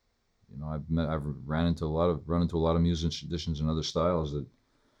thing. I've run into a lot of musicians and other styles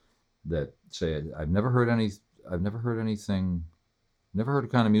that say I've never heard anything. Never heard a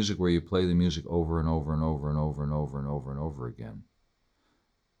kind of music where you play the music over and over and over and over and over and over and over again.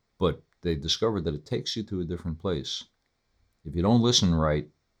 But they discovered that it takes you to a different place. If you don't listen right,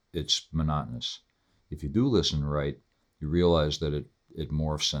 it's monotonous. If you do listen right, you realize that it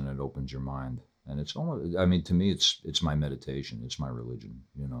morphs and it opens your mind. And it's almost, to me, it's my meditation. It's my religion,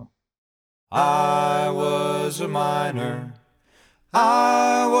 I was a miner.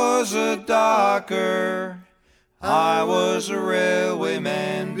 I was a docker. I was a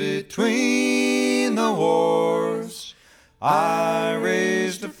railwayman between the wars. I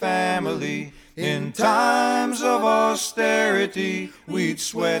raised a family in times of austerity. We'd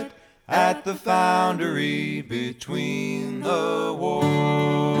sweat at the foundry between the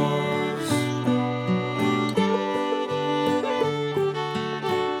wars.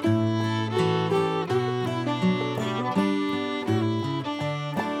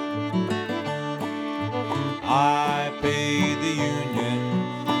 I paid the union,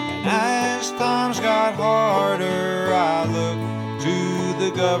 and as times got harder, I looked to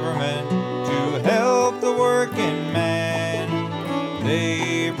the government to help the working man.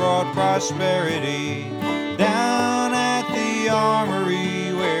 They brought prosperity down at the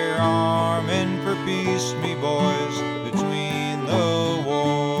armory, where arming for peace, me boys, between the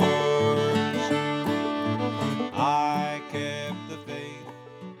wars. I kept the faith.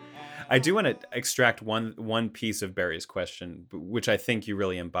 I do want to extract one piece of Barry's question, which I think you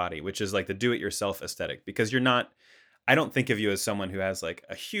really embody, which is like the do-it-yourself aesthetic, because I don't think of you as someone who has like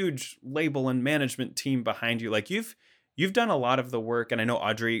a huge label and management team behind you. Like you've done a lot of the work, and I know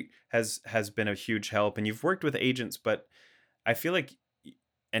Audrey has been a huge help, and you've worked with agents, but I feel like,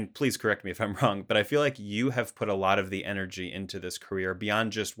 and please correct me if I'm wrong, but I feel like you have put a lot of the energy into this career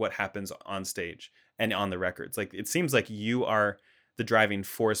beyond just what happens on stage and on the records. Like it seems like you are the driving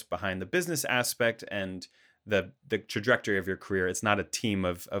force behind the business aspect and the trajectory of your career. It's not a team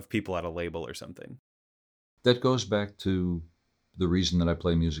of people at a label or something. That goes back to the reason that I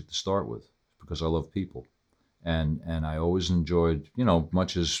play music to start with, because I love people. And I always enjoyed,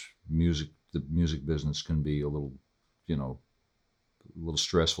 much as the music business can be a little, a little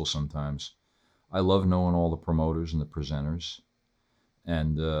stressful sometimes. I love knowing all the promoters and the presenters,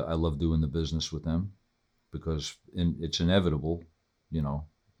 and I love doing the business with them, because it's inevitable,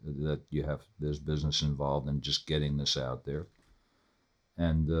 that there's business involved in just getting this out there.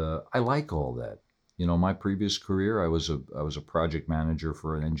 And I like all that. My previous career, I was a project manager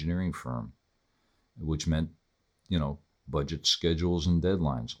for an engineering firm, which meant, budget schedules and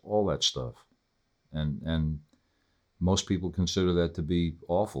deadlines, all that stuff. And most people consider that to be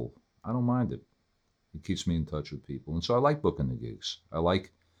awful. I don't mind it. It keeps me in touch with people. And so I like booking the gigs. I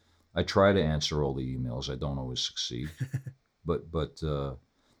try to answer all the emails. I don't always succeed, but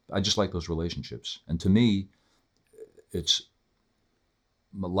I just like those relationships. And to me,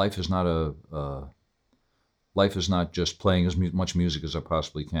 life is not just playing as much music as I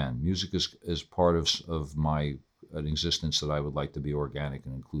possibly can. Music is part of an existence that I would like to be organic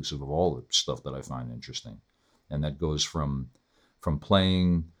and inclusive of all the stuff that I find interesting. And that goes from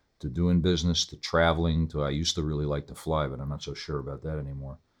playing to doing business to traveling to, I used to really like to fly, but I'm not so sure about that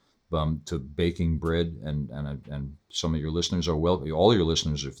anymore. To baking bread, and some of your listeners are all your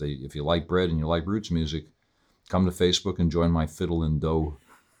listeners, if you like bread and you like roots music, come to Facebook and join my Fiddle and Dough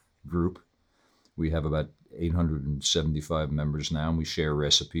group. We have about 875 members now, and we share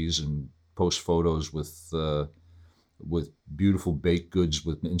recipes and post photos with beautiful baked goods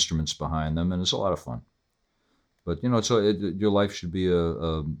with instruments behind them, and it's a lot of fun. But your life should be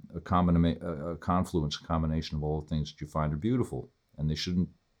a confluence, a combination of all the things that you find are beautiful, and they shouldn't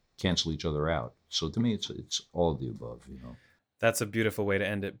cancel each other out. So to me, it's all of the above. That's a beautiful way to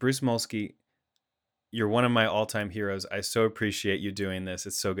end it. Bruce Molsky, you're one of my all-time heroes. I so appreciate you doing this.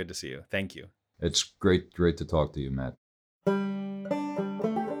 It's so good to see you. Thank you. It's great to talk to you, Matt.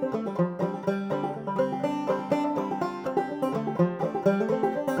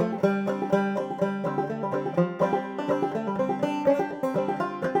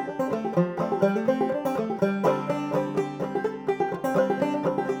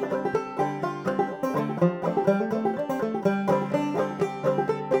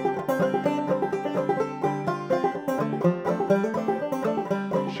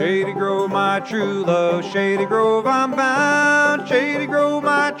 Shady Grove, my true love, Shady Grove, I'm bound. Shady Grove,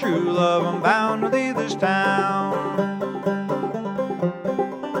 my true love, I'm bound to leave this town.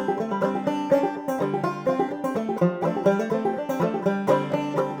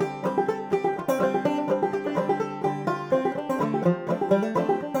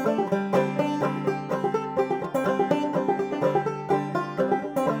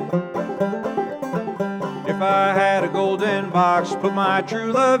 If I had a golden box, put my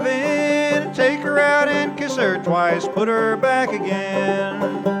true love in, take her out and kiss her twice, put her back again.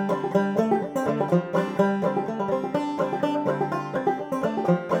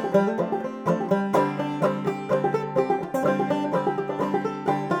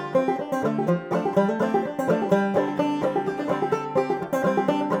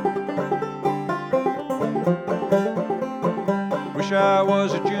 Wish I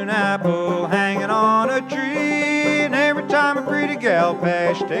was a June apple hanging on a tree, and every time a pretty gal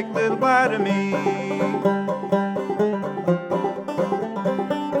passed, take a little bite of me.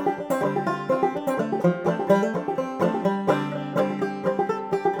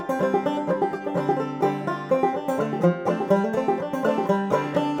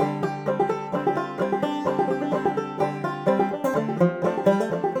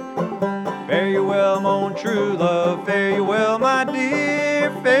 Fare you well, my own true love, fare you well, my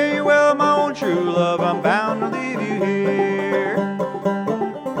dear, fare you well, my own true love, I'm bound to leave you here.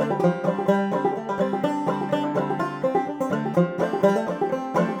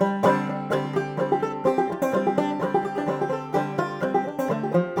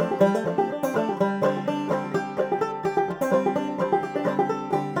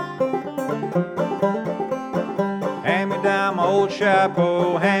 Hand me down my old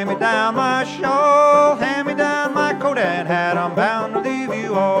chapeau, hand me down my shawl, hand me down my coat and hat, I'm bound to leave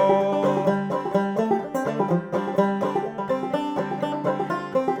you all.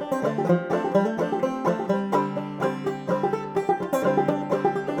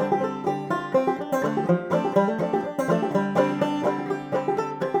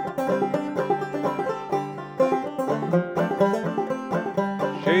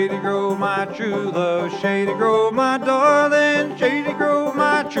 true love. Shady Grove, my darling, Shady Grove,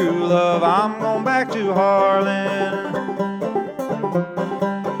 my true love. I'm going back to Harlan.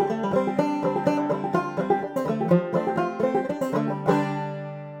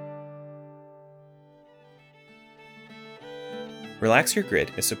 Relax Your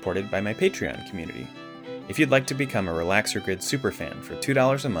Grid is supported by my Patreon community. If you'd like to become a Relax Your Grid superfan for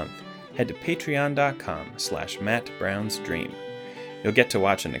 $2 a month, head to patreon.com/MattBrownsDream. You'll get to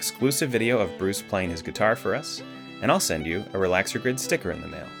watch an exclusive video of Bruce playing his guitar for us, and I'll send you a Relax Your Grid sticker in the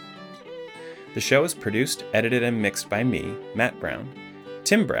mail. The show is produced, edited, and mixed by me, Matt Brown.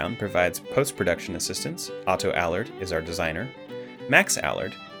 Tim Brown provides post-production assistance. Otto Allard is our designer. Max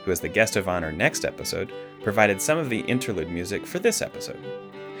Allard, who is the guest of honor next episode, provided some of the interlude music for this episode.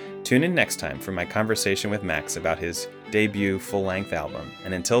 Tune in next time for my conversation with Max about his debut full-length album,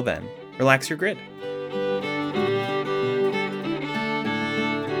 and until then, relax your grid.